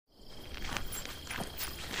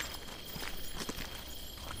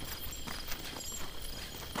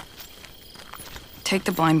Take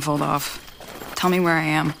the blindfold off. Tell me where I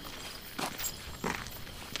am.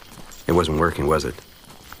 It wasn't working, was it?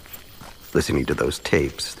 Listening to those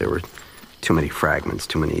tapes, there were too many fragments,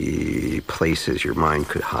 too many places your mind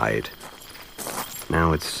could hide.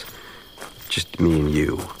 Now it's just me and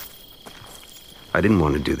you. I didn't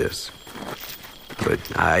want to do this, but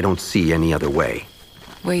I don't see any other way.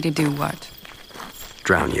 Way to do what?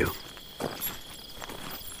 Drown you.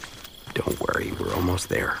 Don't worry, we're almost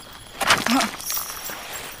there.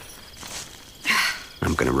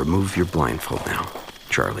 I'm gonna remove your blindfold now,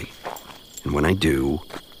 Charlie. And when I do,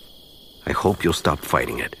 I hope you'll stop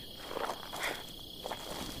fighting it.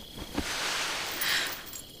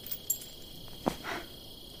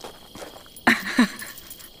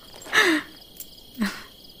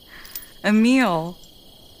 Emil,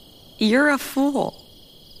 you're a fool.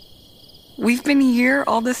 We've been here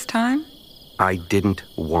all this time? I didn't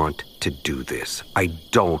want to do this. I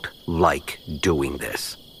don't like doing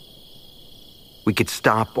this. We could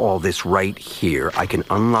stop all this right here. I can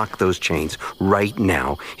unlock those chains right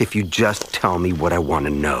now if you just tell me what I want to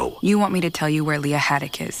know. You want me to tell you where Leah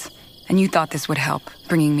Haddock is, and you thought this would help,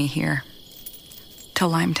 bringing me here. To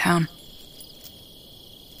Limetown.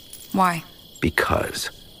 Why? Because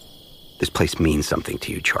this place means something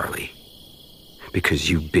to you, Charlie. Because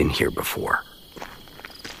you've been here before.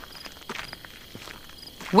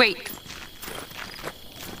 Wait.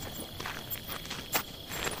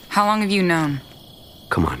 How long have you known?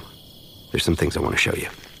 Come on. There's some things I want to show you.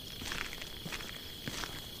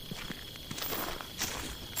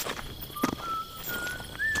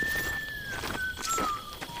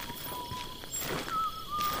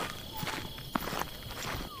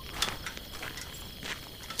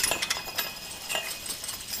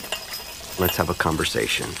 Let's have a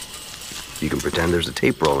conversation. You can pretend there's a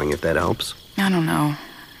tape rolling if that helps. I don't know.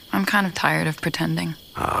 I'm kind of tired of pretending.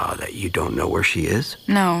 That you don't know where she is?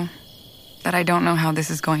 No, that I don't know how this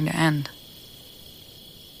is going to end.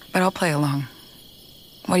 But I'll play along.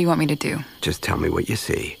 What do you want me to do? Just tell me what you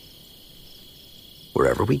see.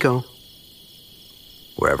 Wherever we go.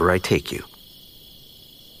 Wherever I take you.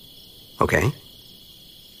 Okay?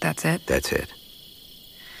 That's it? That's it.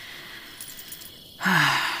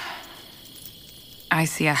 I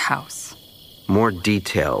see a house. More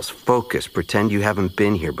details. Focus. Pretend you haven't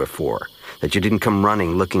been here before. That you didn't come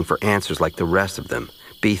running looking for answers like the rest of them.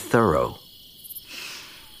 Be thorough.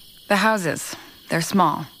 The houses. They're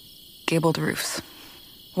small. Gabled roofs.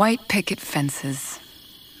 White picket fences.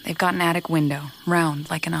 They've got an attic window, round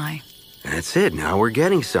like an eye. That's it. Now we're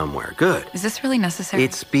getting somewhere. Good. Is this really necessary?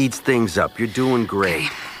 It speeds things up. You're doing great.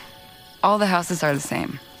 Okay. All the houses are the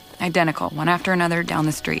same. Identical, one after another down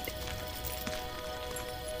the street.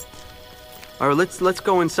 All right, let's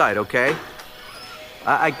go inside, okay?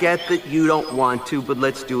 I get that you don't want to, but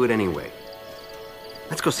let's do it anyway.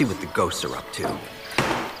 Let's go see what the ghosts are up to.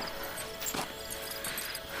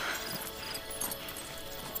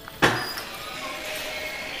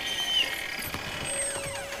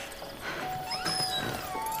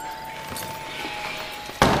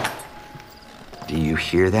 Do you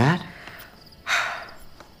hear that?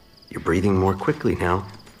 You're breathing more quickly now.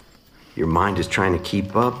 Your mind is trying to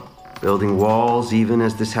keep up, building walls even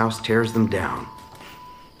as this house tears them down.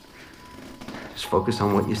 Just focus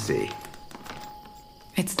on what you see.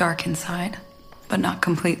 It's dark inside, but not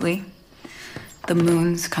completely. The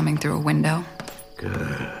moon's coming through a window.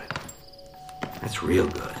 Good. That's real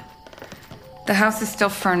good. The house is still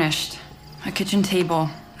furnished. A kitchen table,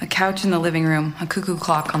 a couch in the living room, a cuckoo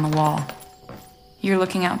clock on the wall. You're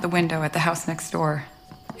looking out the window at the house next door.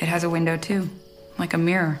 It has a window too, like a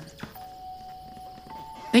mirror.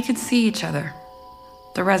 They could see each other,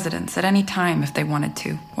 the residents, at any time if they wanted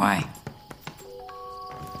to. Why?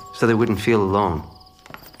 So they wouldn't feel alone.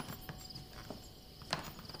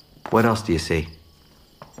 What else do you see?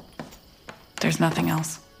 There's nothing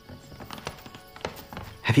else.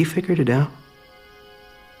 Have you figured it out?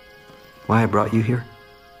 Why I brought you here?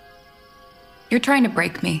 You're trying to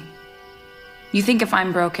break me. You think if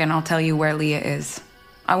I'm broken, I'll tell you where Leah is.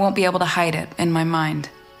 I won't be able to hide it in my mind.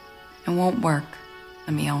 It won't work,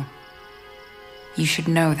 Emil. You should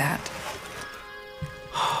know that.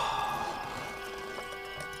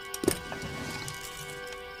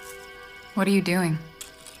 What are you doing?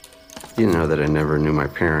 You know that I never knew my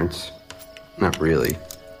parents. Not really.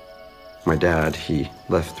 My dad, he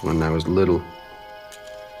left when I was little.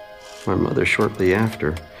 My mother shortly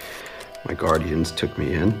after. My guardians took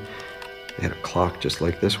me in. They had a clock just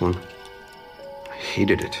like this one. I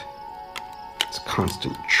hated it. It's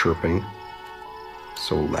constant chirping.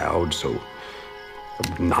 So loud, so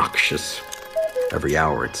obnoxious. Every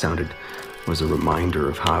hour it sounded was a reminder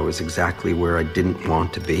of how I was exactly where I didn't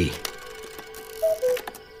want to be.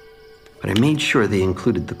 But I made sure they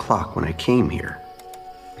included the clock when I came here,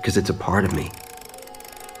 because it's a part of me.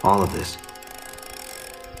 All of this.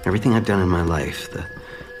 Everything I've done in my life, the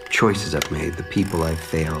choices I've made, the people I've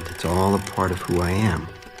failed, it's all a part of who I am.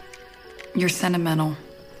 You're sentimental.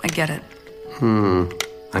 I get it. I'm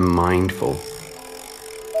mindful.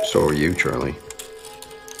 So are you, Charlie.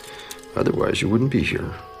 Otherwise, you wouldn't be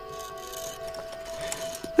here.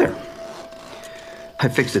 There. I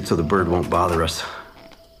fixed it so the bird won't bother us.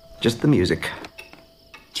 Just the music.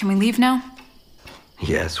 Can we leave now?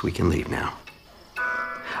 Yes, we can leave now.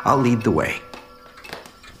 I'll lead the way.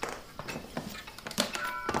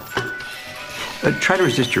 Try to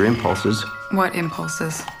resist your impulses. What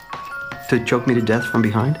impulses? To choke me to death from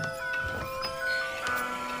behind?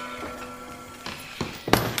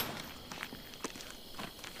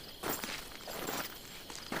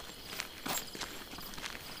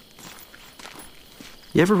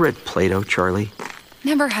 You ever read Plato, Charlie?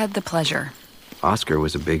 Never had the pleasure. Oscar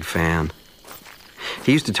was a big fan.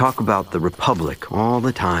 He used to talk about the Republic all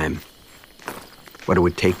the time. What it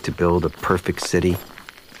would take to build a perfect city.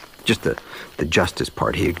 Just the justice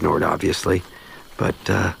part he ignored, obviously. But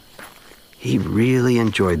he really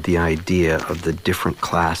enjoyed the idea of the different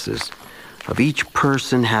classes, of each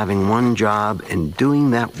person having one job and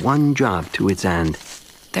doing that one job to its end.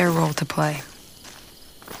 Their role to play.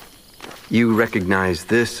 You recognize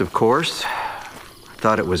this, of course. I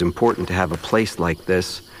thought it was important to have a place like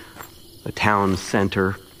this, a town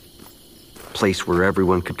center, a place where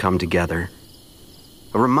everyone could come together.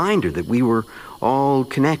 A reminder that we were all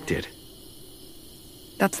connected.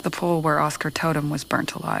 That's the pole where Oscar Totem was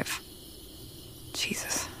burnt alive.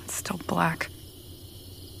 Jesus, it's still black.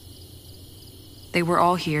 They were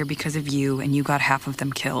all here because of you, and you got half of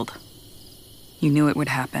them killed. You knew it would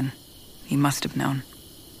happen. You must have known.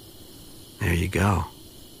 There you go.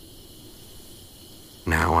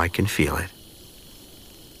 Now I can feel it.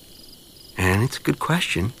 And it's a good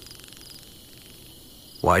question.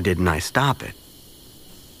 Why didn't I stop it?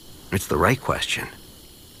 It's the right question.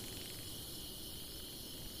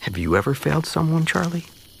 Have you ever failed someone, Charlie?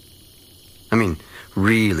 I mean,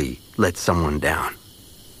 really let someone down.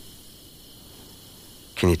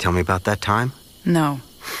 Can you tell me about that time? No.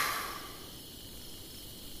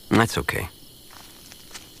 That's okay.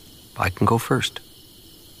 I can go first.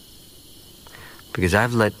 Because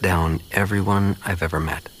I've let down everyone I've ever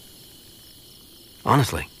met.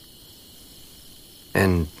 Honestly.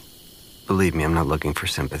 And believe me, I'm not looking for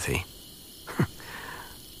sympathy.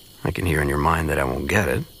 I can hear in your mind that I won't get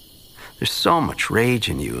it. There's so much rage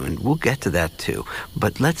in you, and we'll get to that too.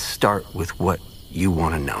 But let's start with what you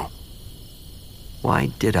want to know. Why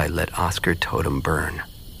did I let Oscar Totem burn?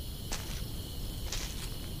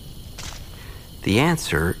 The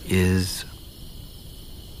answer is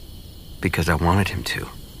because I wanted him to.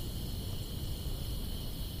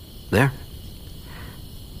 There.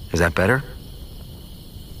 Is that better?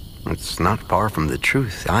 It's not far from the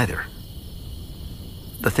truth either.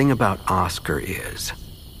 The thing about Oscar is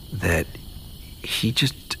that he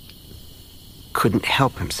just couldn't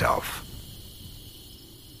help himself.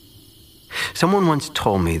 Someone once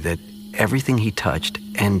told me that everything he touched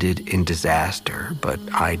ended in disaster, but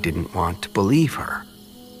I didn't want to believe her.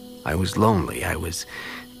 I was lonely. I was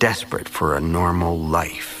desperate for a normal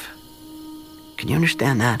life. Can you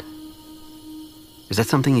understand that? Is that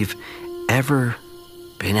something you've ever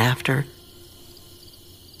been after?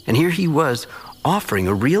 And here he was offering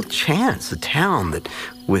a real chance, a town that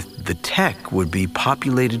with the tech would be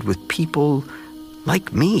populated with people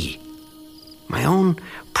like me. My own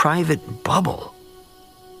private bubble.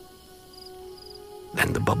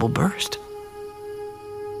 Then the bubble burst.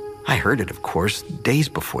 I heard it, of course, days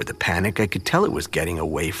before the panic. I could tell it was getting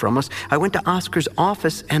away from us. I went to Oscar's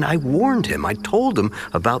office and I warned him. I told him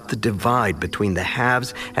about the divide between the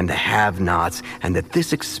haves and the have-nots, and that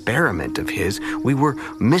this experiment of his, we were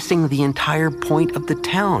missing the entire point of the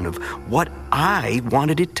town, of what I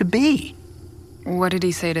wanted it to be. What did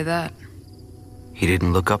he say to that? He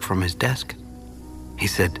didn't look up from his desk. He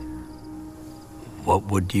said, "What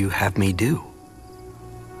would you have me do?"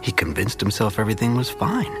 He convinced himself everything was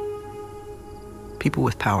fine. People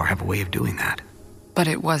with power have a way of doing that. But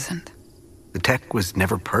it wasn't. The tech was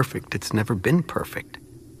never perfect. It's never been perfect.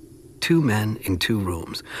 2 men in 2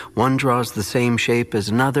 rooms. One draws the same shape as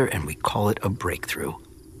another, and we call it a breakthrough.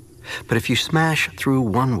 But if you smash through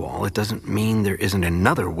one wall, it doesn't mean there isn't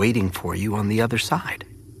another waiting for you on the other side.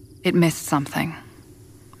 It missed something.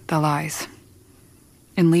 The lies.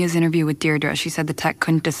 In Leah's interview with Deirdre, she said the tech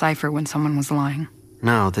couldn't decipher when someone was lying.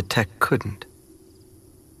 No, the tech couldn't.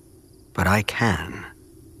 but I can.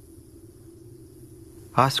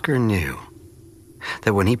 Oscar knew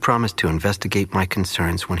that when he promised to investigate my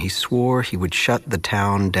concerns, when he swore he would shut the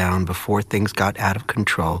town down before things got out of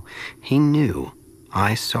control, he knew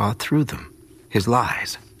I saw through them, his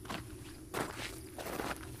lies.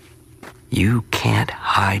 You can't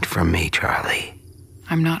hide from me, Charlie.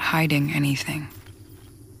 I'm not hiding anything.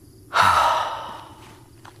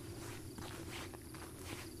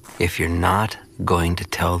 If you're not going to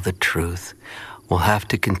tell the truth, we'll have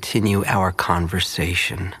to continue our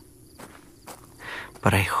conversation.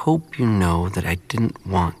 But I hope you know that I didn't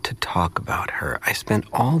want to talk about her. I spent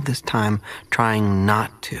all this time trying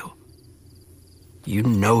not to. You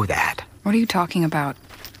know that. What are you talking about?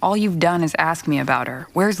 All you've done is ask me about her.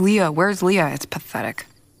 Where's Leah? Where's Leah? It's pathetic.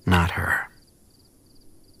 Not her.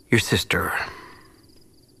 Your sister.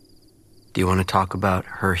 Do you want to talk about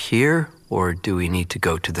her here, or do we need to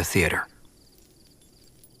go to the theater?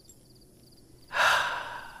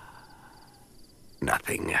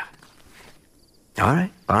 Nothing. All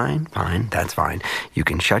right, fine, that's fine. You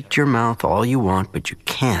can shut your mouth all you want, but you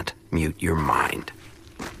can't mute your mind.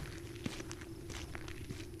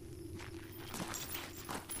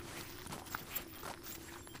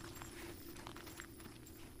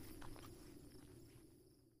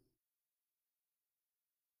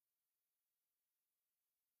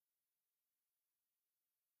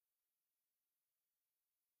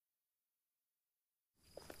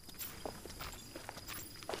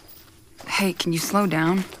 Hey, can you slow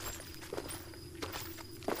down?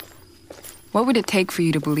 What would it take for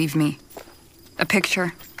you to believe me? A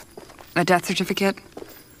picture? A death certificate?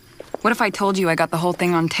 What if I told you I got the whole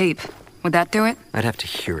thing on tape? Would that do it? I'd have to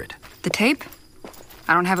hear it. The tape?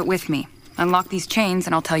 I don't have it with me. Unlock these chains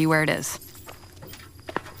and I'll tell you where it is.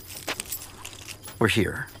 We're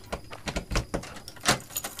here.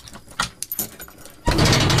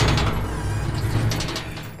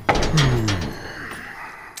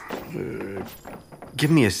 Give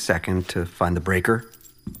me a second to find the breaker.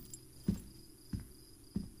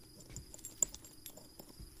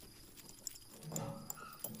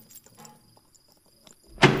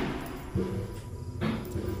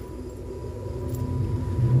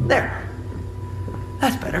 There.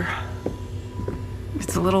 That's better.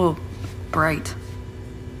 It's a little bright.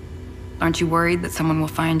 Aren't you worried that someone will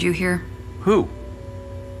find you here? Who?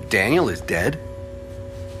 Daniel is dead.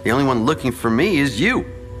 The only one looking for me is you.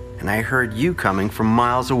 And I heard you coming from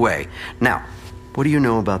miles away. Now, what do you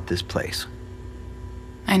know about this place?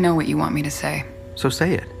 I know what you want me to say. So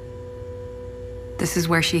say it. This is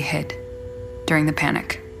where she hid during the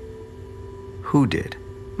panic. Who did?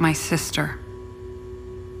 My sister.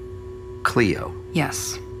 Cleo.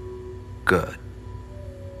 Yes. Good.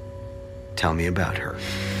 Tell me about her.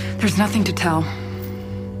 There's nothing to tell.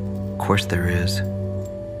 Of course there is.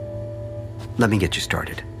 Let me get you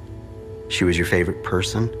started. She was your favorite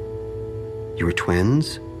person? You were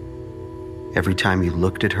twins? Every time you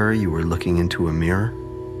looked at her, you were looking into a mirror?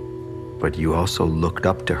 But you also looked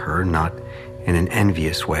up to her, not in an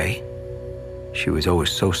envious way. She was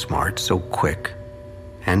always so smart, so quick,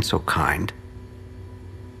 and so kind.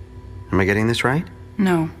 Am I getting this right?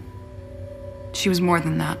 No. She was more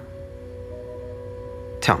than that.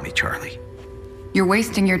 Tell me, Charlie. You're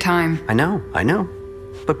wasting your time. I know.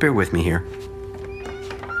 But bear with me here.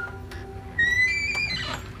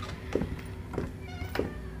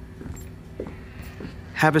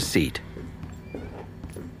 Have a seat.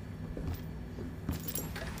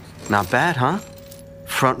 Not bad, huh?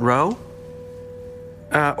 Front row?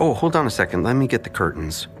 Hold on a second. Let me get the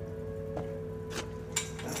curtains.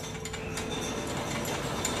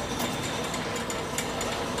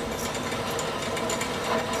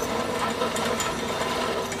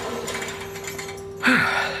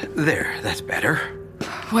 There, that's better.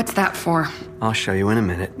 What's that for? I'll show you in a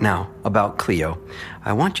minute. Now, about Cleo.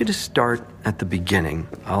 I want you to start at the beginning.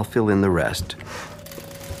 I'll fill in the rest.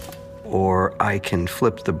 Or I can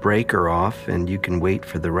flip the breaker off and you can wait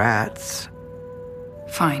for the rats.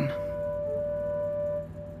 Fine.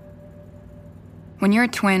 When you're a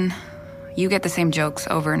twin, you get the same jokes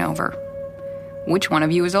over and over. Which one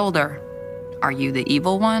of you is older? Are you the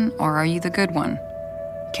evil one or are you the good one?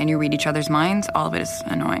 Can you read each other's minds? All of it is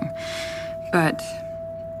annoying. But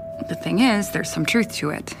the thing is, there's some truth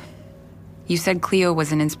to it. You said Cleo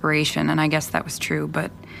was an inspiration, and I guess that was true,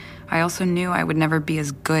 but I also knew I would never be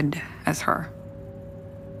as good as her.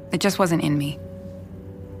 It just wasn't in me.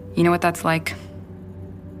 You know what that's like?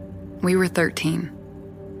 We were 13.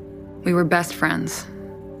 We were best friends.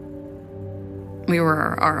 We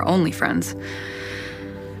were our only friends.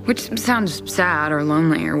 Which sounds sad or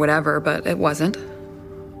lonely or whatever, but it wasn't.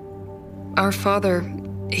 Our father,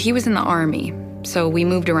 He was in the Army, so we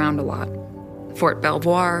moved around a lot. Fort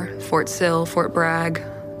Belvoir, Fort Sill, Fort Bragg,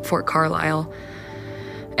 Fort Carlisle.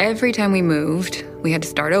 Every time we moved, we had to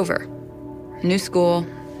start over. New school,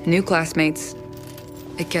 new classmates.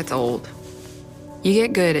 It gets old. You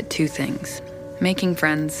get good at two things: making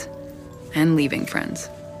friends and leaving friends.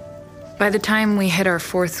 By the time we hit our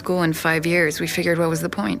fourth school in 5 years, we figured what was the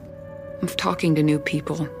point of talking to new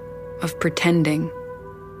people, of pretending.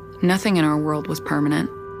 Nothing in our world was permanent.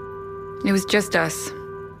 It was just us.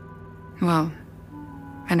 Well,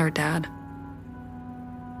 and our dad.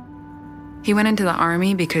 He went into the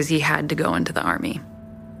Army because he had to go into the Army.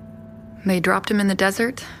 They dropped him in the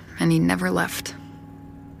desert, and he never left.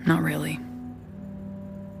 Not really.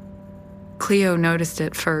 Cleo noticed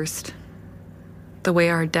it first. The way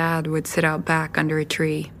our dad would sit out back under a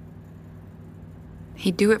tree.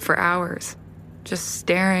 He'd do it for hours, just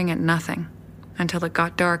staring at nothing, until it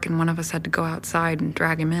got dark and one of us had to go outside and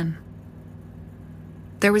drag him in.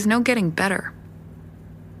 There was no getting better.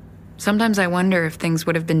 Sometimes I wonder if things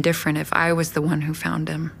would have been different if I was the one who found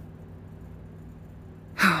him.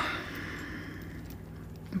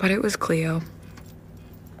 But it was Cleo.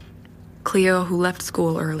 Cleo who left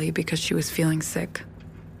school early because she was feeling sick.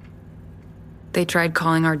 They tried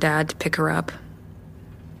calling our dad to pick her up.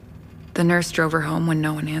 The nurse drove her home when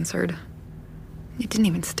no one answered. He didn't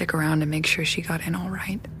even stick around to make sure she got in all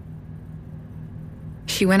right.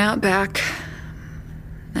 She went out back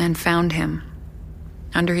and found him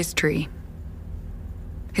under his tree.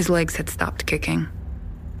 His legs had stopped kicking.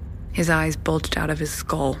 His eyes bulged out of his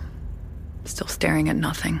skull, still staring at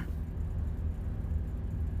nothing.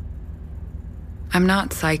 I'm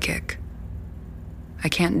not psychic. I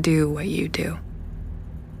can't do what you do.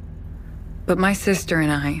 But my sister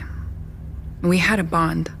and I, we had a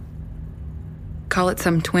bond. Call it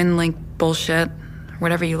some twin link bullshit, or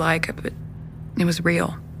whatever you like, but it was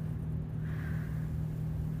real.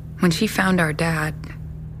 When she found our dad,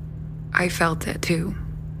 I felt it too.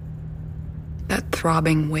 That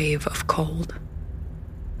throbbing wave of cold.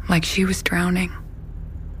 Like she was drowning.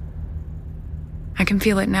 I can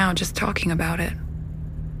feel it now just talking about it.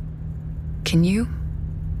 Can you?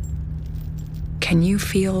 Can you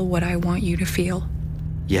feel what I want you to feel?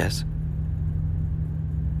 Yes.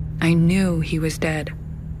 I knew he was dead.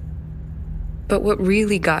 But what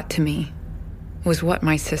really got to me was what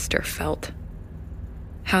my sister felt.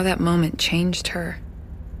 How that moment changed her.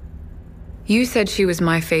 You said she was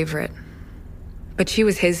my favorite, but she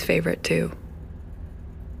was his favorite too.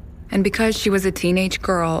 And because she was a teenage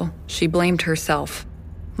girl, she blamed herself,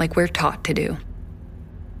 like we're taught to do.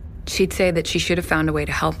 She'd say that she should have found a way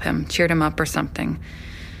to help him, cheered him up or something.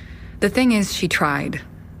 The thing is, she tried.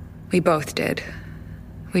 We both did.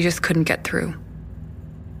 We just couldn't get through.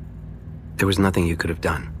 There was nothing you could have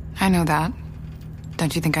done. I know that.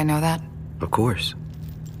 Don't you think I know that? Of course.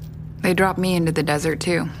 They dropped me into the desert,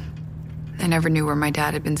 too. I never knew where my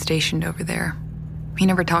dad had been stationed over there. He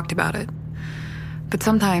never talked about it. But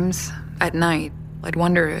sometimes, at night, I'd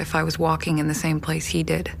wonder if I was walking in the same place he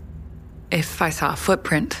did. If I saw a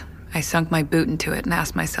footprint, I sunk my boot into it and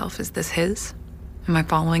asked myself, is this his? Am I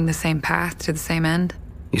following the same path to the same end?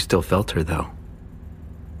 You still felt her, though.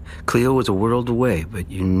 Cleo was a world away, but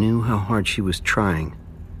you knew how hard she was trying.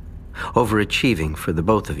 Overachieving for the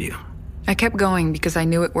both of you. I kept going because I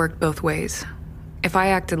knew it worked both ways. If I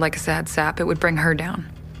acted like a sad sap, it would bring her down.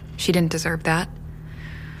 She didn't deserve that.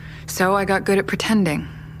 So I got good at pretending,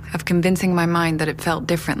 of convincing my mind that it felt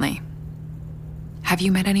differently. Have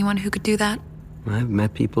you met anyone who could do that? I've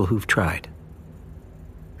met people who've tried.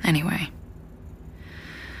 Anyway.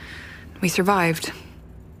 We survived.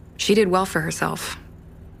 She did well for herself.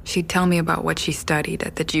 She'd tell me about what she studied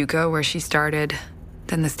at the JUCO where she started,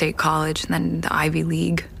 then the state college, and then the Ivy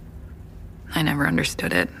League. I never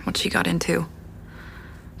understood it, what she got into.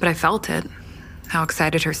 But I felt it, how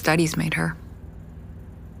excited her studies made her.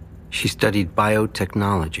 She studied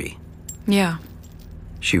biotechnology. Yeah.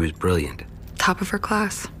 She was brilliant. Top of her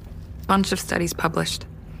class. Bunch of studies published.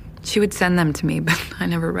 She would send them to me, but I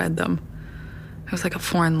never read them. It was like a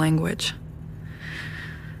foreign language.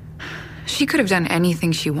 She could have done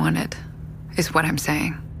anything she wanted, is what I'm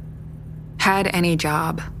saying. Had any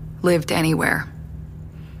job, lived anywhere.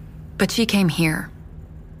 But she came here.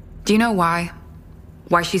 Do you know why?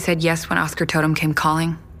 Why she said yes when Oscar Totem came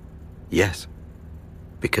calling? Yes.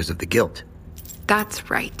 Because of the guilt. That's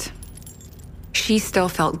right. She still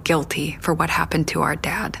felt guilty for what happened to our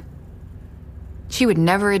dad. She would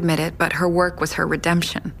never admit it, but her work was her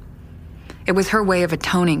redemption. It was her way of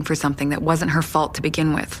atoning for something that wasn't her fault to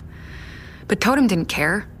begin with. But Totem didn't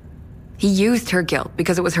care. He used her guilt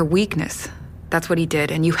because it was her weakness, That's what he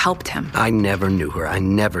did, and you helped him. I never knew her. I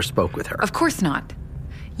never spoke with her. Of course not.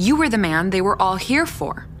 You were the man they were all here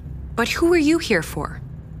for. But who were you here for?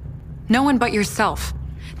 No one but yourself.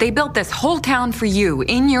 They built this whole town for you,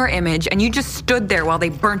 in your image, and you just stood there while they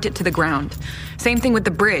burnt it to the ground. Same thing with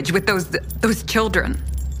the bridge, with those children.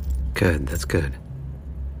 Good, that's good.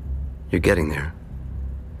 You're getting there.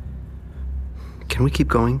 Can we keep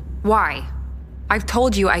going? Why? I've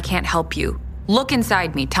told you I can't help you. Look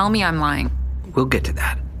inside me. Tell me I'm lying. We'll get to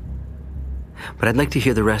that. But I'd like to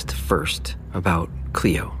hear the rest first, about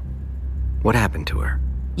Cleo. What happened to her?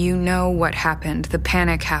 You know what happened. The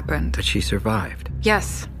panic happened. But she survived.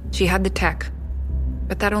 Yes, she had the tech.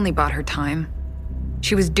 But that only bought her time.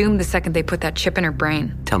 She was doomed the second they put that chip in her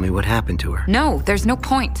brain. Tell me what happened to her. No, there's no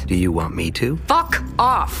point. Do you want me to? Fuck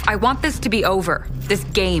off. I want this to be over. This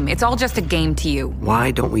game. It's all just a game to you.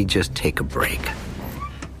 Why don't we just take a break?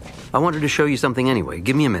 I wanted to show you something anyway.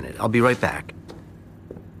 Give me a minute. I'll be right back.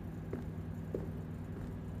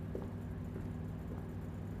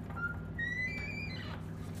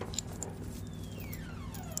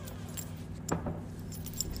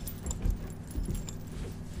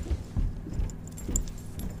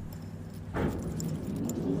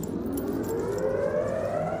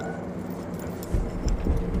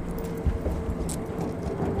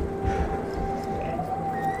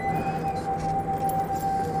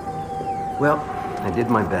 Well, I did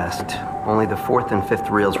my best. Only the fourth and fifth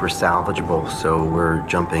reels were salvageable, so we're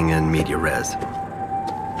jumping in media res.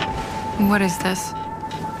 What is this?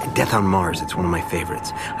 Death on Mars, it's one of my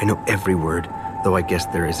favorites. I know every word, though I guess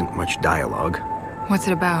there isn't much dialogue. What's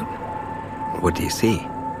it about? What do you see?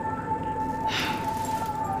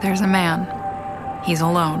 There's a man. He's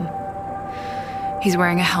alone. He's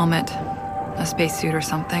wearing a helmet, a spacesuit or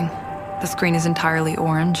something. The screen is entirely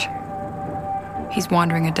orange. He's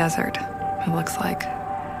wandering a desert, it looks like.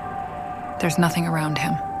 There's nothing around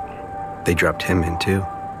him. They dropped him in too.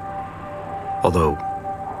 Although,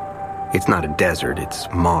 it's not a desert, it's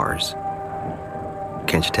Mars.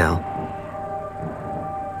 Can't you tell?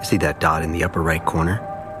 See that dot in the upper right corner?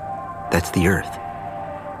 That's the Earth.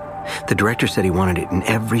 The director said he wanted it in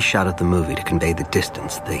every shot of the movie to convey the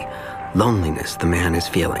distance, the loneliness the man is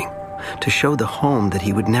feeling, to show the home that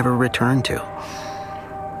he would never return to.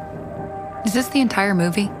 Is this the entire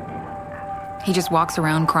movie? He just walks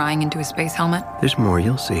around crying into a space helmet? There's more,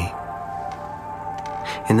 you'll see.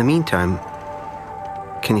 In the meantime,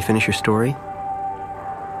 can you finish your story?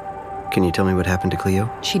 Can you tell me what happened to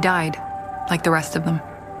Cleo? She died, like the rest of them.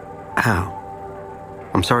 How?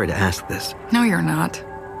 I'm sorry to ask this. No, you're not.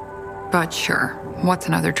 But sure, what's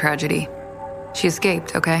another tragedy? She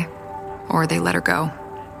escaped, okay? Or they let her go.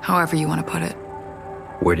 However you want to put it.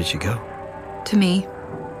 Where did she go? To me.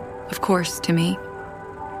 Of course, to me.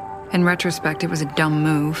 In retrospect, it was a dumb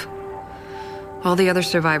move. All the other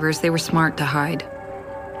survivors, they were smart to hide.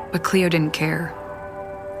 But Cleo didn't care.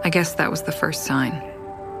 I guess that was the first sign.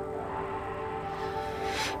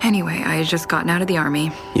 Anyway, I had just gotten out of the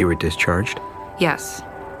army. You were discharged? Yes.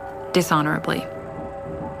 Dishonorably.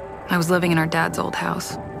 I was living in our dad's old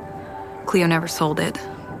house. Cleo never sold it.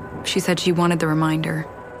 She said she wanted the reminder.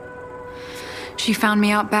 She found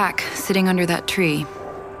me out back, sitting under that tree.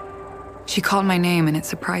 She called my name and it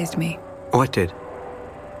surprised me. What did?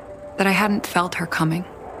 That I hadn't felt her coming.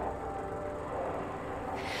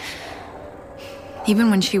 Even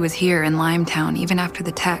when she was here in Limetown, even after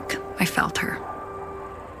the tech, I felt her.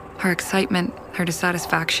 Her excitement, her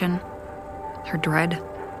dissatisfaction, her dread.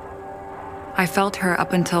 I felt her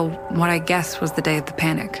up until what I guess was the day of the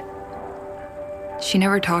panic. She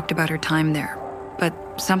never talked about her time there,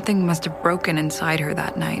 but something must have broken inside her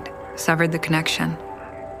that night, severed the connection.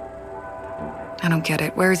 I don't get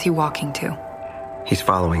it. Where is he walking to? He's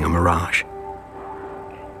following a mirage.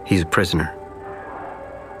 He's a prisoner.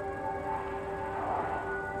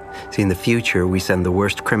 See, in the future, we send the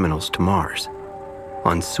worst criminals to Mars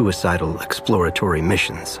on suicidal exploratory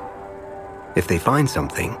missions. If they find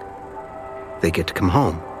something, they get to come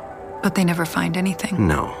home. But they never find anything.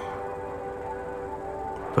 No.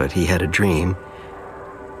 But he had a dream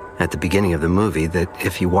at the beginning of the movie that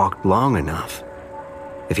if he walked long enough,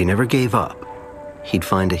 if he never gave up, he'd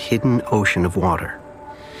find a hidden ocean of water.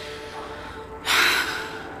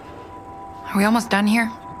 Are we almost done here?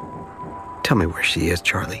 Tell me where she is,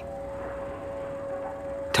 Charlie.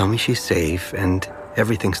 Tell me she's safe and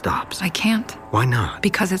everything stops. I can't. Why not?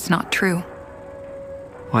 Because it's not true.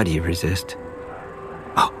 Why do you resist?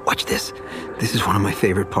 Oh, watch this. This is one of my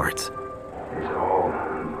favorite parts. It's all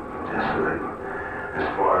desolate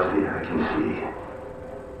as far as the eye can see.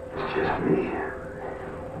 It's just me.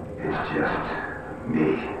 It's just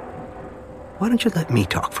me. Why don't you let me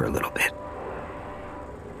talk for a little bit?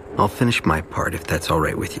 I'll finish my part if that's all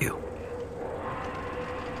right with you.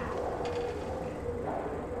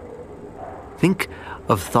 Think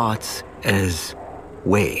of thoughts as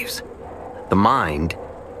waves. The mind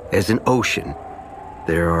as an ocean.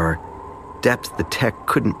 There are depths the tech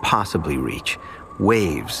couldn't possibly reach.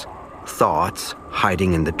 Waves, thoughts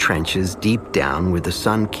hiding in the trenches deep down where the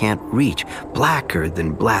sun can't reach. Blacker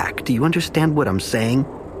than black. Do you understand what I'm saying?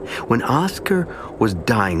 When Oscar was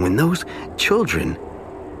dying, when those children,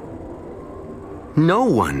 no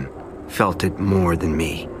one felt it more than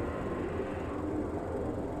me.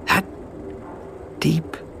 That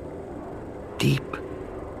deep, deep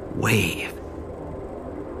wave.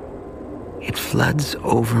 It floods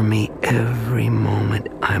over me every moment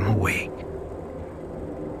I'm awake.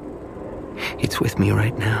 It's with me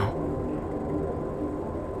right now.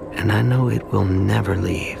 And I know it will never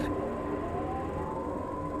leave.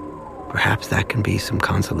 Perhaps that can be some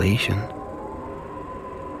consolation.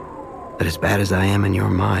 That as bad as I am in your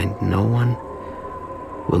mind, no one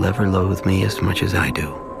will ever loathe me as much as I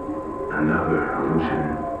do. Another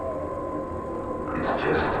illusion. It's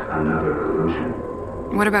just another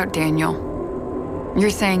illusion. What about Daniel? You're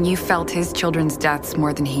saying you felt his children's deaths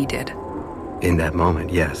more than he did. In that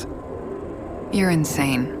moment, yes. You're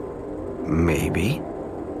insane. Maybe.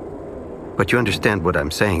 But you understand what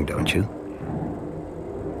I'm saying, don't you?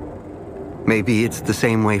 Maybe it's the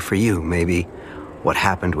same way for you. Maybe what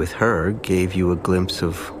happened with her gave you a glimpse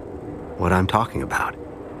of what I'm talking about.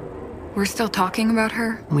 We're still talking about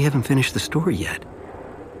her? We haven't finished the story yet.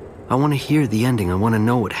 I want to hear the ending. I want to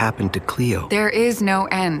know what happened to Cleo. There is no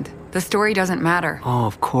end. The story doesn't matter. Oh,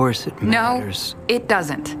 of course it matters. No, it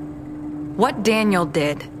doesn't. What Daniel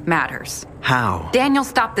did matters. How? Daniel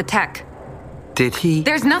stopped the tech. Did he?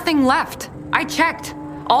 There's nothing left. I checked.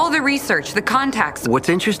 All the research, the contacts. What's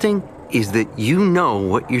interesting is that you know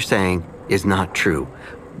what you're saying is not true.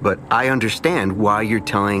 But I understand why you're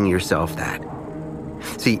telling yourself that.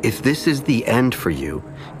 See, if this is the end for you,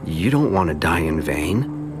 you don't want to die in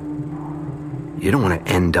vain. You don't want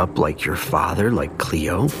to end up like your father, like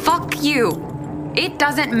Cleo. Fuck you. It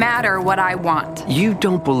doesn't matter what I want. You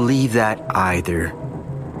don't believe that either.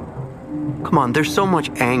 Come on, there's so much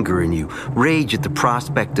anger in you. Rage at the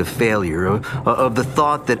prospect of failure, of the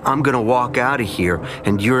thought that I'm going to walk out of here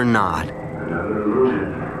and you're not. Another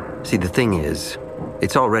illusion. See, the thing is,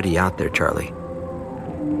 it's already out there, Charlie.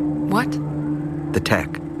 What? The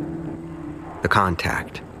tech. The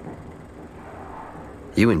contact.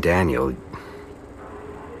 You and Daniel,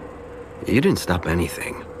 you didn't stop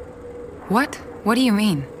anything. What? What do you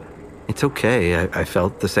mean? It's okay. I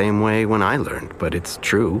felt the same way when I learned, but it's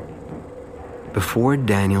true. Before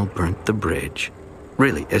Daniel burnt the bridge,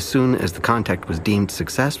 really, as soon as the contact was deemed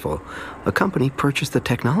successful, a company purchased the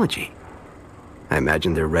technology. I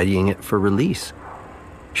imagine they're readying it for release.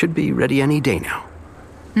 Should be ready any day now.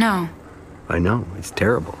 No. I know, it's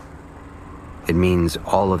terrible. It means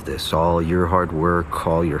all of this, all your hard work,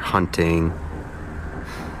 all your hunting.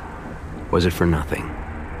 Was it for nothing?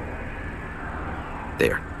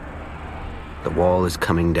 There. The wall is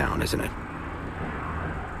coming down, isn't it?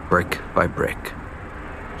 Brick by brick.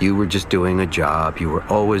 You were just doing a job. You were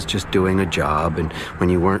always just doing a job. And when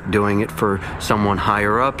you weren't doing it for someone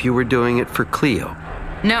higher up, you were doing it for Cleo.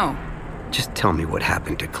 No. Just tell me what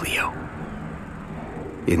happened to Cleo.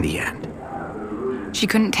 In the end. She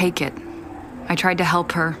couldn't take it. I tried to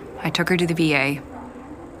help her. I took her to the VA.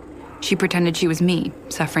 She pretended she was me,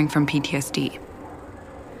 suffering from PTSD.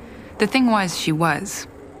 The thing was,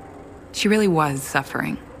 she really was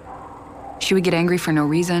suffering. She would get angry for no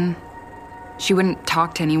reason. She wouldn't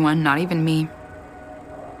talk to anyone, not even me.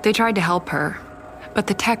 They tried to help her, but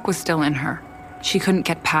the tech was still in her. She couldn't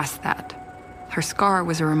get past that. Her scar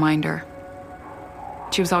was a reminder.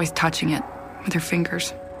 She was always touching it with her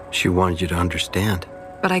fingers. She wanted you to understand.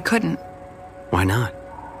 But I couldn't. Why not?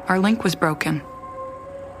 Our link was broken.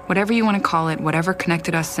 Whatever you want to call it, whatever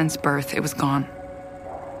connected us since birth, it was gone.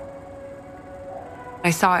 I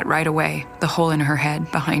saw it right away, the hole in her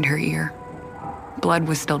head behind her ear. Blood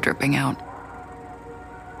was still dripping out.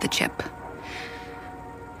 The chip.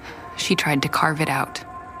 She tried to carve it out.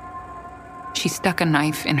 She stuck a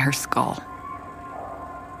knife in her skull.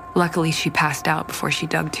 Luckily, she passed out before she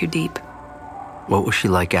dug too deep. What was she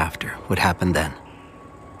like after? What happened then?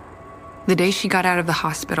 The day she got out of the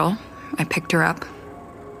hospital, I picked her up.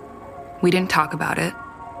 We didn't talk about it.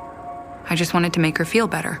 I just wanted to make her feel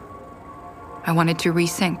better. I wanted to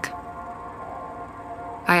resync.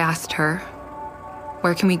 I asked her,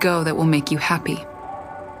 where can we go that will make you happy?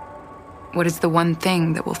 What is the one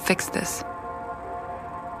thing that will fix this?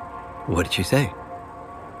 What did she say?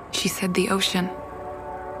 She said the ocean.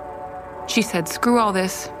 She said, screw all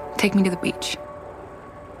this. take me to the beach.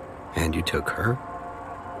 And you took her?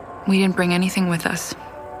 We didn't bring anything with us.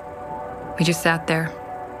 We just sat there.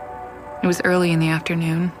 It was early in the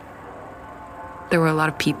afternoon. There were a lot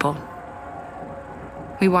of people.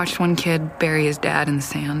 We watched one kid bury his dad in the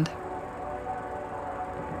sand.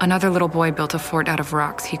 Another little boy built a fort out of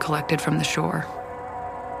rocks he collected from the shore.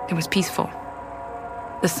 It was peaceful.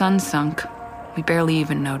 The sun sunk. We barely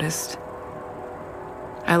even noticed.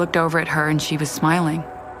 I looked over at her and she was smiling.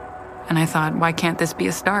 And I thought, why can't this be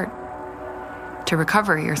a start? To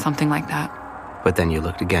recovery or something like that. But then you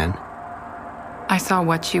looked again. I saw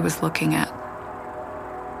what she was looking at.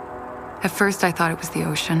 At first I thought it was the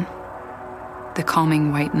ocean. The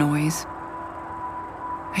calming white noise.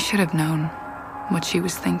 I should have known what she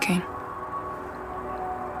was thinking.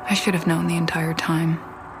 I should have known the entire time.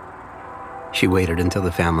 She waited until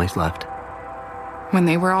the families left. When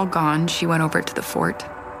they were all gone, she went over to the fort.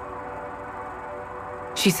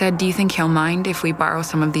 She said, "Do you think he'll mind if we borrow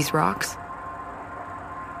some of these rocks?"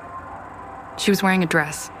 She was wearing a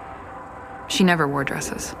dress. She never wore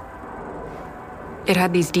dresses. It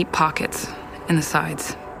had these deep pockets in the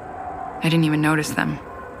sides. I didn't even notice them.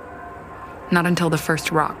 Not until the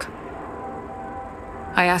first rock.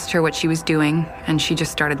 I asked her what she was doing, and she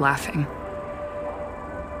just started laughing.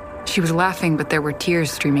 She was laughing, but there were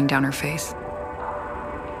tears streaming down her face.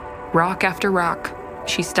 Rock after rock,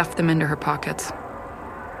 she stuffed them into her pockets.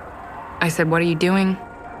 I said, "What are you doing?"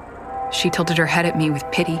 She tilted her head at me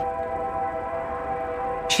with pity.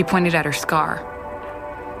 She pointed at her scar.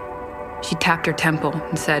 She tapped her temple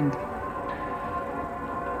and said,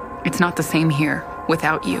 "It's not the same here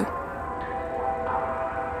without you."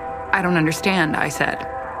 "I don't understand," I said.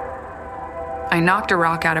 I knocked a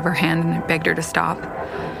rock out of her hand and I begged her to stop.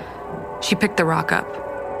 She picked the rock up.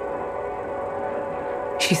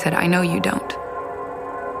 She said, "I know you don't.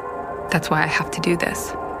 That's why I have to do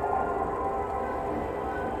this."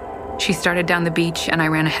 She started down the beach and I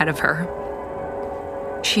ran ahead of her.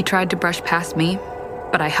 She tried to brush past me,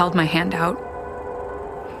 but I held my hand out.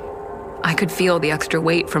 I could feel the extra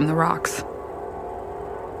weight from the rocks.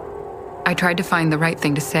 I tried to find the right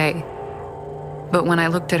thing to say, but when I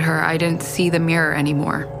looked at her, I didn't see the mirror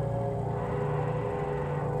anymore.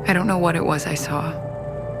 I don't know what it was I saw,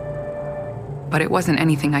 but it wasn't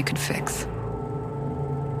anything I could fix.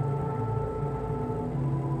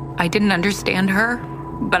 I didn't understand her,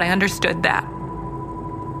 but I understood that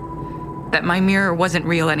my mirror wasn't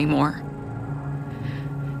real anymore.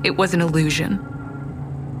 It was an illusion.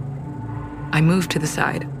 I moved to the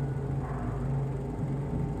side.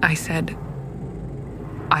 I said,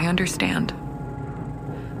 "I understand."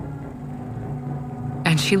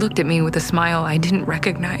 And she looked at me with a smile I didn't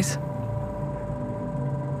recognize.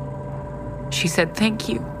 She said, "Thank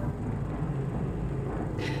you.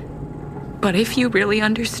 But if you really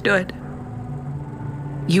understood,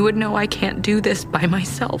 you would know I can't do this by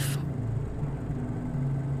myself.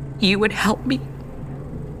 You would help me."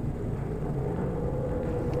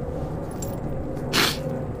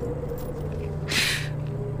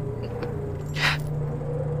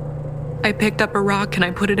 I picked up a rock and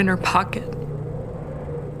I put it in her pocket.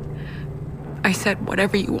 I said,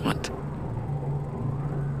 "Whatever you want."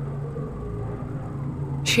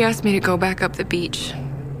 She asked me to go back up the beach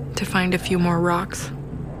to find a few more rocks.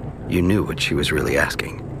 You knew what she was really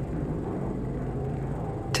asking.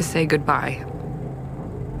 To say goodbye.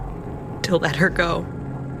 To let her go.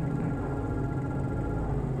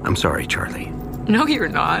 I'm sorry, Charlie. No, you're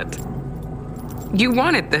not. You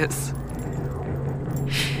wanted this.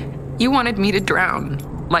 You wanted me to drown,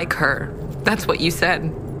 like her. That's what you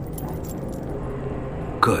said.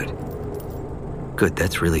 Good. Good,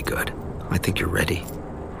 that's really good. I think you're ready.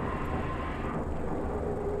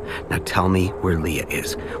 Now tell me where Leah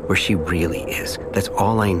is, where she really is. That's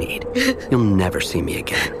all I need. You'll never see me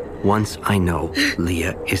again. Once I know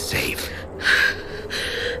Leah is safe.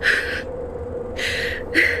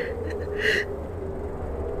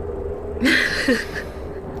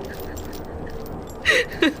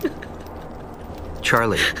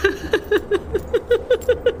 Charlie.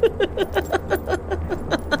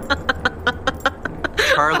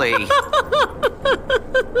 Charlie.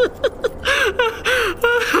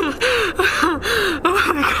 Oh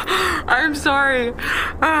my God. I'm sorry.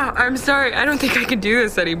 I'm sorry. I don't think I can do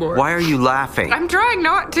this anymore. Why are you laughing? I'm trying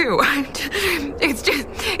not to. It's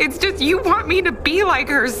just you want me to be like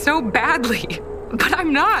her so badly. But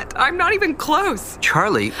I'm not. I'm not even close.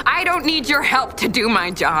 Charlie. I don't need your help to do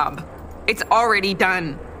my job. It's already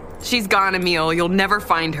done. She's gone, Emil. You'll never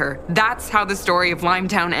find her. That's how the story of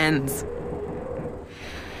Limetown ends.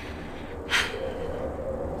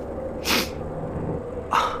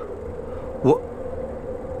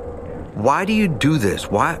 Why do you do this?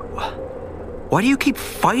 Why do you keep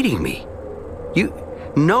fighting me? You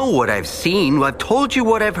know what I've seen. I've told you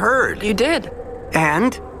what I've heard. You did.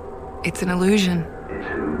 And? It's an illusion. It's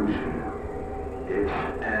an illusion. It's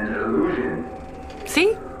an illusion.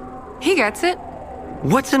 See? He gets it.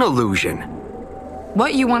 What's an illusion?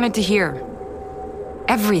 What you wanted to hear.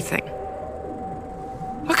 Everything.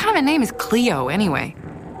 What kind of a name is Cleo, anyway?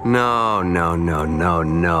 No,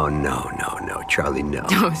 Charlie, no.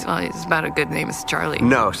 Well, it's about a good name as Charlie.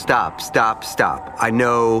 No, stop. I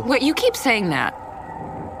know... Wait, you keep saying that.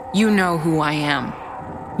 You know who I am.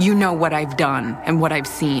 You know what I've done and what I've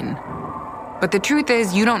seen. But the truth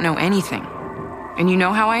is, you don't know anything. And you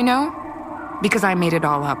know how I know? Because I made it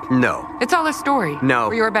all up. No. It's all a story. No.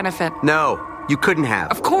 For your benefit. No, you couldn't have.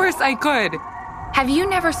 Of course I could. Have you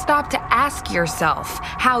never stopped to ask yourself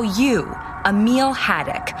how you, Emil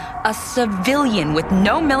Haddock, a civilian with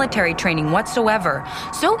no military training whatsoever,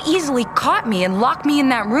 so easily caught me and locked me in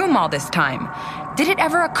that room all this time? Did it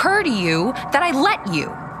ever occur to you that I let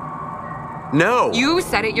you? No. You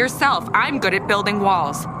said it yourself. I'm good at building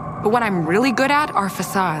walls. But what I'm really good at are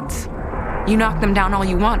facades. You knock them down all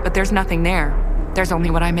you want, but there's nothing there. There's only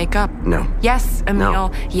what I make up. No. Yes, Emil.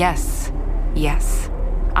 No. Yes.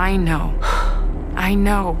 I know. I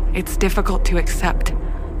know. It's difficult to accept.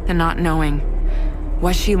 The not knowing.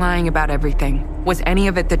 Was she lying about everything? Was any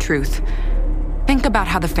of it the truth? Think about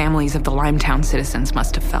how the families of the Limetown citizens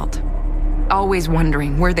must have felt. Always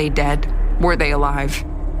wondering, were they dead? Were they alive?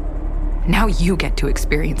 Now you get to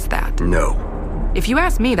experience that. No. If you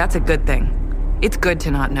ask me, that's a good thing. It's good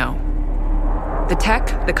to not know. The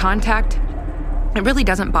tech, the contact, it really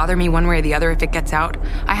doesn't bother me one way or the other if it gets out.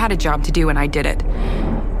 I had a job to do and I did it.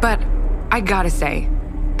 But I gotta say,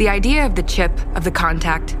 the idea of the chip, of the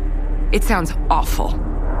contact, it sounds awful.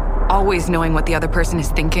 Always knowing what the other person is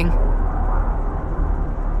thinking.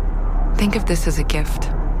 Think of this as a gift.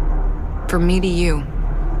 From me to you.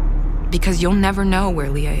 Because you'll never know where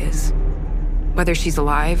Leah is. Whether she's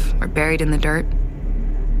alive or buried in the dirt.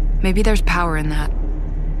 Maybe there's power in that.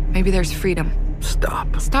 Maybe there's freedom.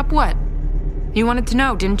 Stop. Stop what? You wanted to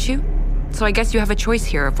know, didn't you? So I guess you have a choice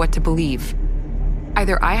here of what to believe.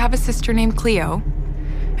 Either I have a sister named Cleo,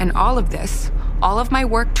 and all of this, all of my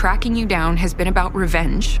work tracking you down has been about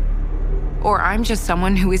revenge, or I'm just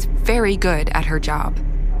someone who is very good at her job,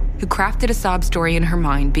 who crafted a sob story in her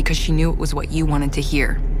mind because she knew it was what you wanted to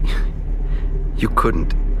hear. You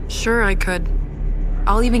couldn't. Sure I could.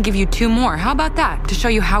 I'll even give you 2 more. How about that, to show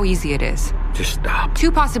you how easy it is? Just stop.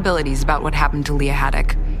 2 possibilities about what happened to Leah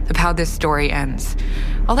Haddock, of how this story ends.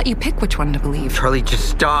 I'll let you pick which one to believe. Charlie, just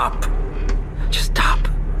stop. Just stop.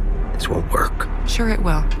 This won't work. Sure it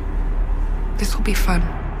will. This will be fun.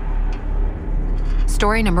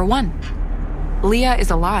 Story number 1. Leah is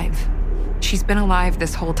alive. She's been alive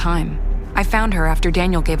this whole time. I found her after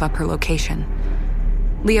Daniel gave up her location.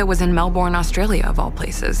 Leah was in Melbourne, Australia, of all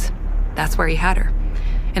places. That's where he had her.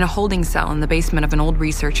 In a holding cell in the basement of an old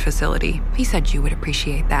research facility. He said you would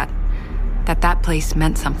appreciate that. That place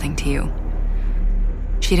meant something to you.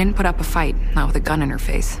 She didn't put up a fight, not with a gun in her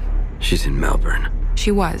face. She's in Melbourne.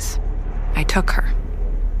 She was. I took her.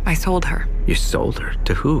 I sold her. You sold her?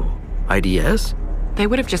 To who? IDS? They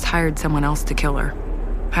would have just hired someone else to kill her.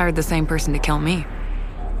 Hired the same person to kill me.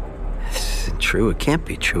 This isn't true. It can't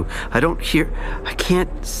be true. I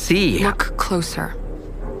can't see. Look closer.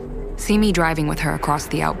 See me driving with her across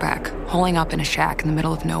the outback, holing up in a shack in the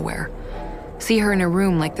middle of nowhere. See her in a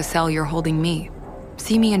room like the cell you're holding me.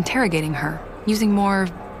 See me interrogating her, using more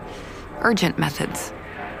urgent methods.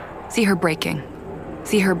 See her breaking.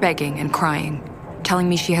 See her begging and crying, telling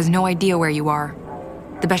me she has no idea where you are.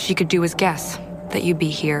 The best she could do is guess that you'd be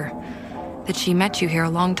here. That she met you here a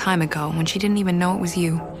long time ago when she didn't even know it was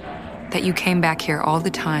you. That you came back here all the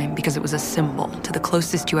time because it was a symbol to the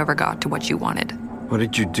closest you ever got to what you wanted. What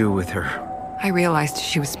did you do with her? I realized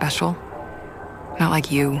she was special. Not like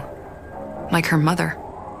you. Like her mother.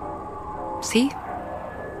 See?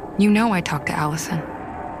 You know I talked to Allison.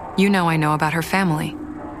 You know I know about her family.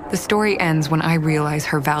 The story ends when I realize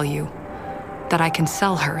her value. That I can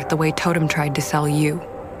sell her the way Totem tried to sell you.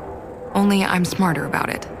 Only I'm smarter about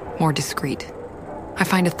it, more discreet. I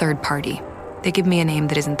find a third party. They give me a name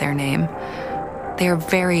that isn't their name. They are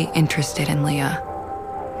very interested in Leah.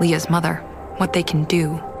 Leah's mother, what they can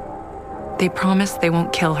do. They promise they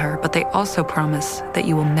won't kill her, but they also promise that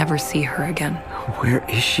you will never see her again. Where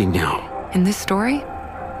is she now? In this story?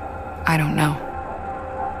 I don't know.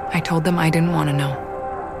 I told them I didn't want to know.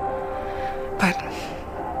 But,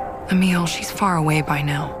 Emil, she's far away by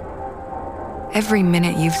now. Every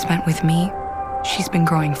minute you've spent with me, she's been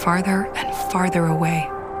growing farther and farther away.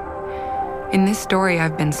 In this story,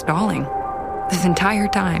 I've been stalling. This entire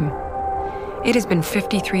time. It has been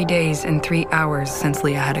 53 days and 3 hours since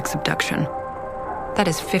Leah Haddock's abduction. That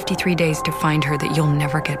is 53 days to find her that you'll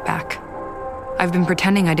never get back. I've been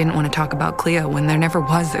pretending I didn't want to talk about Cleo when there never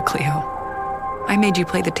was a Cleo. I made you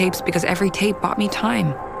play the tapes because every tape bought me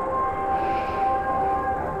time.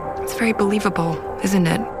 It's very believable, isn't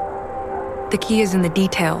it? The key is in the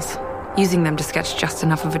details, using them to sketch just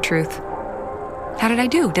enough of a truth. How did I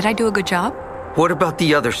do? Did I do a good job? What about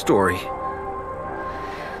the other story?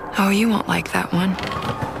 Oh, you won't like that one.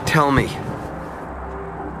 Tell me.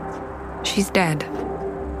 She's dead.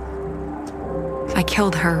 I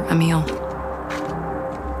killed her, Emil.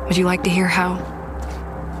 Would you like to hear how?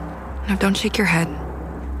 No, don't shake your head.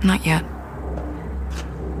 Not yet.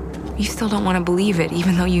 You still don't want to believe it,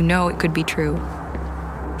 even though you know it could be true.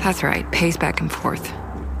 That's right, pace back and forth.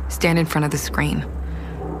 Stand in front of the screen.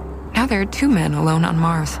 Now there are 2 men alone on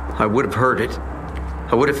Mars. I would have heard it.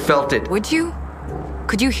 I would have felt it. Would you?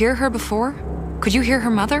 Could you hear her before? Could you hear her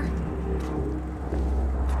mother?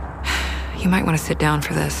 You might want to sit down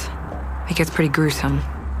for this. It gets pretty gruesome.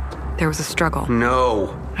 There was a struggle.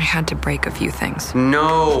 No. I had to break a few things.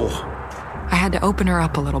 No. I had to open her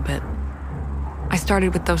up a little bit. I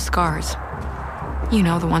started with those scars. You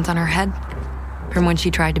know, the ones on her head. From when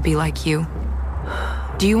she tried to be like you.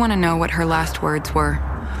 Do you want to know what her last words were?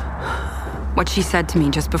 What she said to me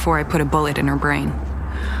just before I put a bullet in her brain?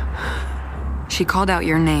 She called out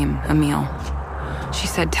your name, Emil. She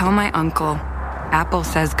said, "Tell my uncle, Apple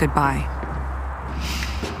says goodbye."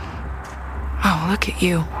 Oh, look at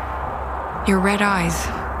you. Your red eyes,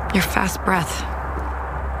 your fast breath.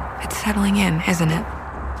 It's settling in, isn't it?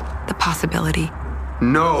 The possibility.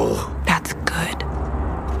 No. That's good.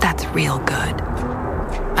 That's real good.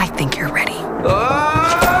 I think you're ready.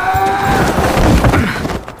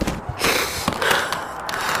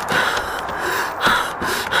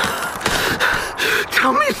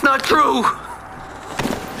 Tell me it's not true.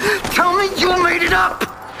 Tell me you made it up.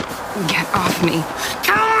 Get off me.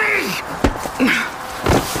 Tell me.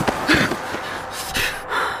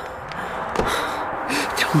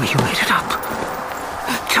 Tell me you made it up.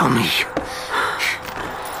 Tell me.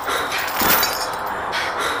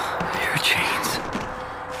 Your chains.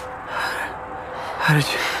 How did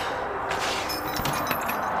you...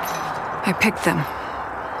 I picked them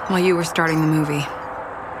while you were starting the movie.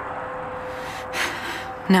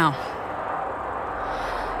 Now,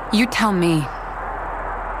 you tell me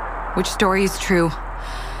which story is true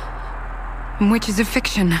and which is a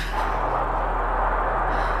fiction.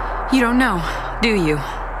 You don't know, do you?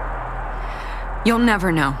 You'll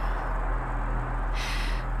never know.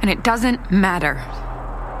 And it doesn't matter,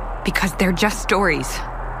 because they're just stories.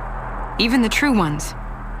 Even the true ones.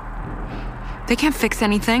 They can't fix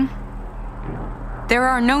anything. There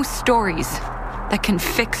are no stories that can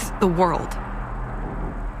fix the world.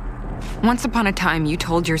 Once upon a time, you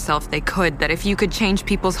told yourself they could, that if you could change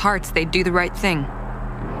people's hearts, they'd do the right thing.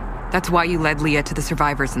 That's why you led Leah to the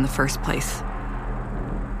survivors in the first place.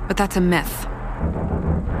 But that's a myth.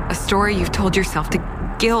 A story you've told yourself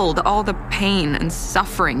to gild all the pain and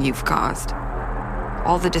suffering you've caused.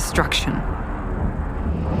 All the destruction.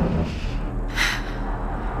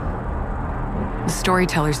 The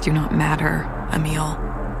storytellers do not matter, Emil.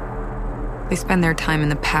 They spend their time in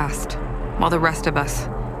the past, while the rest of us,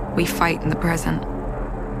 we fight in the present.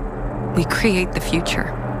 We create the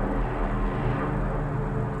future.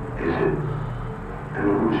 Is it an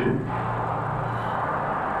illusion?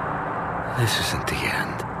 This isn't the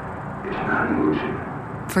end. It's not an illusion.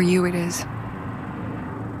 For you, it is.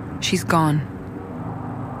 She's gone.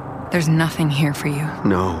 There's nothing here for you.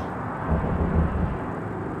 No.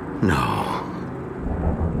 No.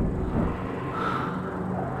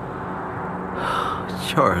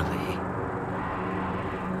 Charlie.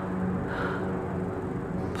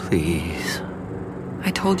 Please.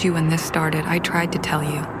 I told you when this started. I tried to tell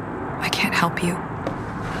you. I can't help you.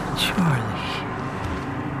 Charlie.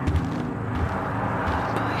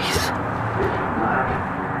 Please. Not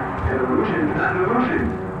an illusion. Not an illusion.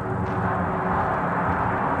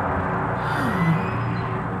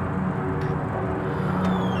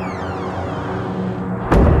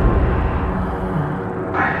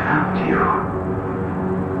 I found you.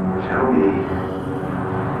 Tell me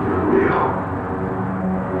you're real.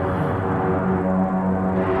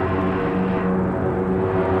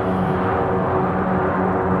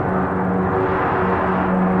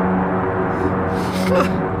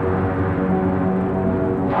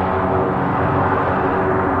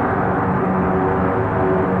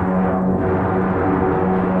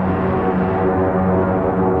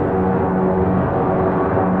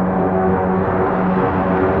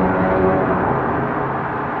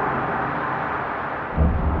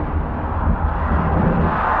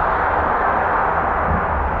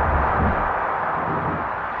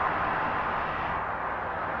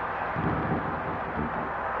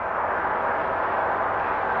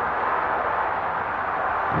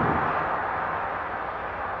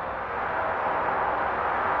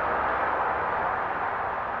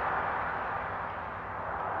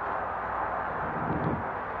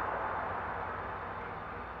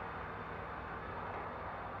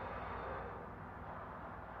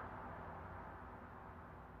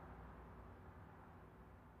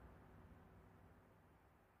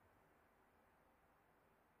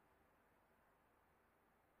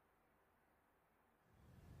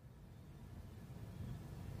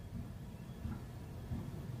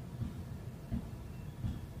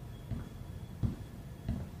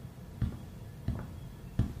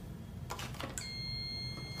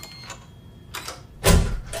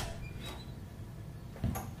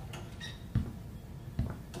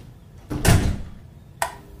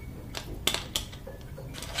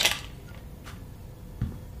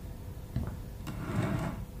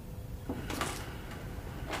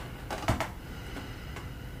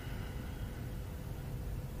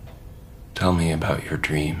 Tell me about your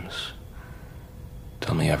dreams.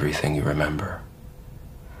 Tell me everything you remember.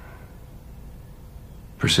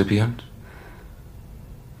 Percipient?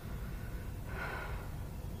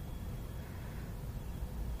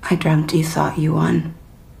 I dreamt you thought you won.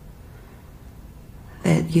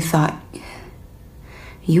 That you thought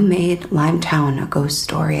you made Limetown a ghost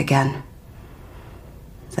story again.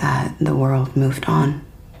 That the world moved on.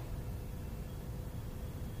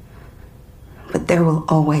 But there will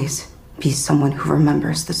always be someone who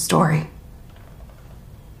remembers the story.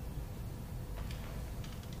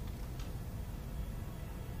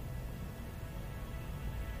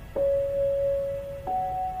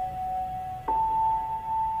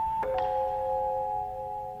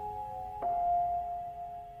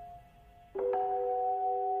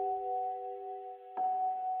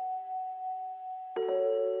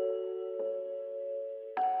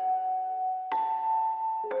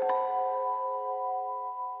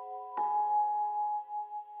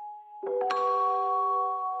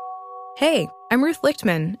 Hey, I'm Ruth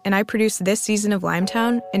Lichtman, and I produced this season of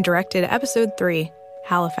Limetown and directed episode 3,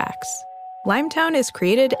 Halifax. Limetown is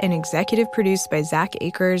created and executive produced by Zach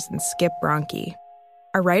Akers and Skip Bronke.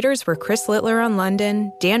 Our writers were Chris Littler on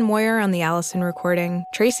London, Dan Moyer on the Allison recording,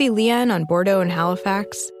 Tracy Leanne on Bordeaux and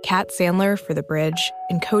Halifax, Kat Sandler for The Bridge,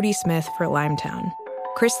 and Cody Smith for Limetown.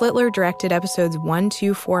 Chris Littler directed episodes 1,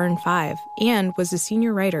 2, 4, and 5, and was a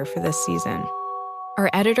senior writer for this season.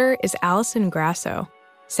 Our editor is Allison Grasso.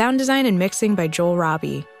 Sound design and mixing by Joel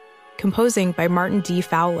Robbie. Composing by Martin D.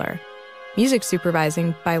 Fowler. Music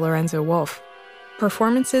supervising by Lorenzo Wolf.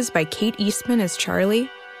 Performances by Kate Eastman as Charlie,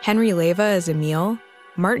 Henry Leva as Emil,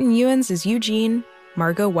 Martin Ewens as Eugene,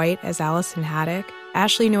 Margot White as Allison Haddock,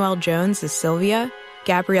 Ashley Noel Jones as Sylvia,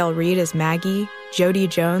 Gabrielle Reed as Maggie, Jody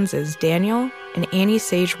Jones as Daniel, and Annie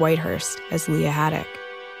Sage Whitehurst as Leah Haddock.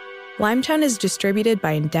 Limetown is distributed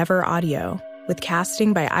by Endeavor Audio, with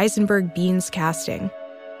casting by Eisenberg Beans Casting.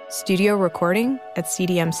 Studio recording at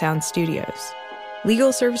CDM Sound Studios.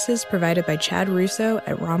 Legal services provided by Chad Russo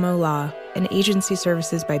at Ramo Law, and agency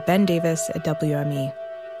services by Ben Davis at WME.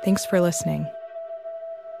 Thanks for listening.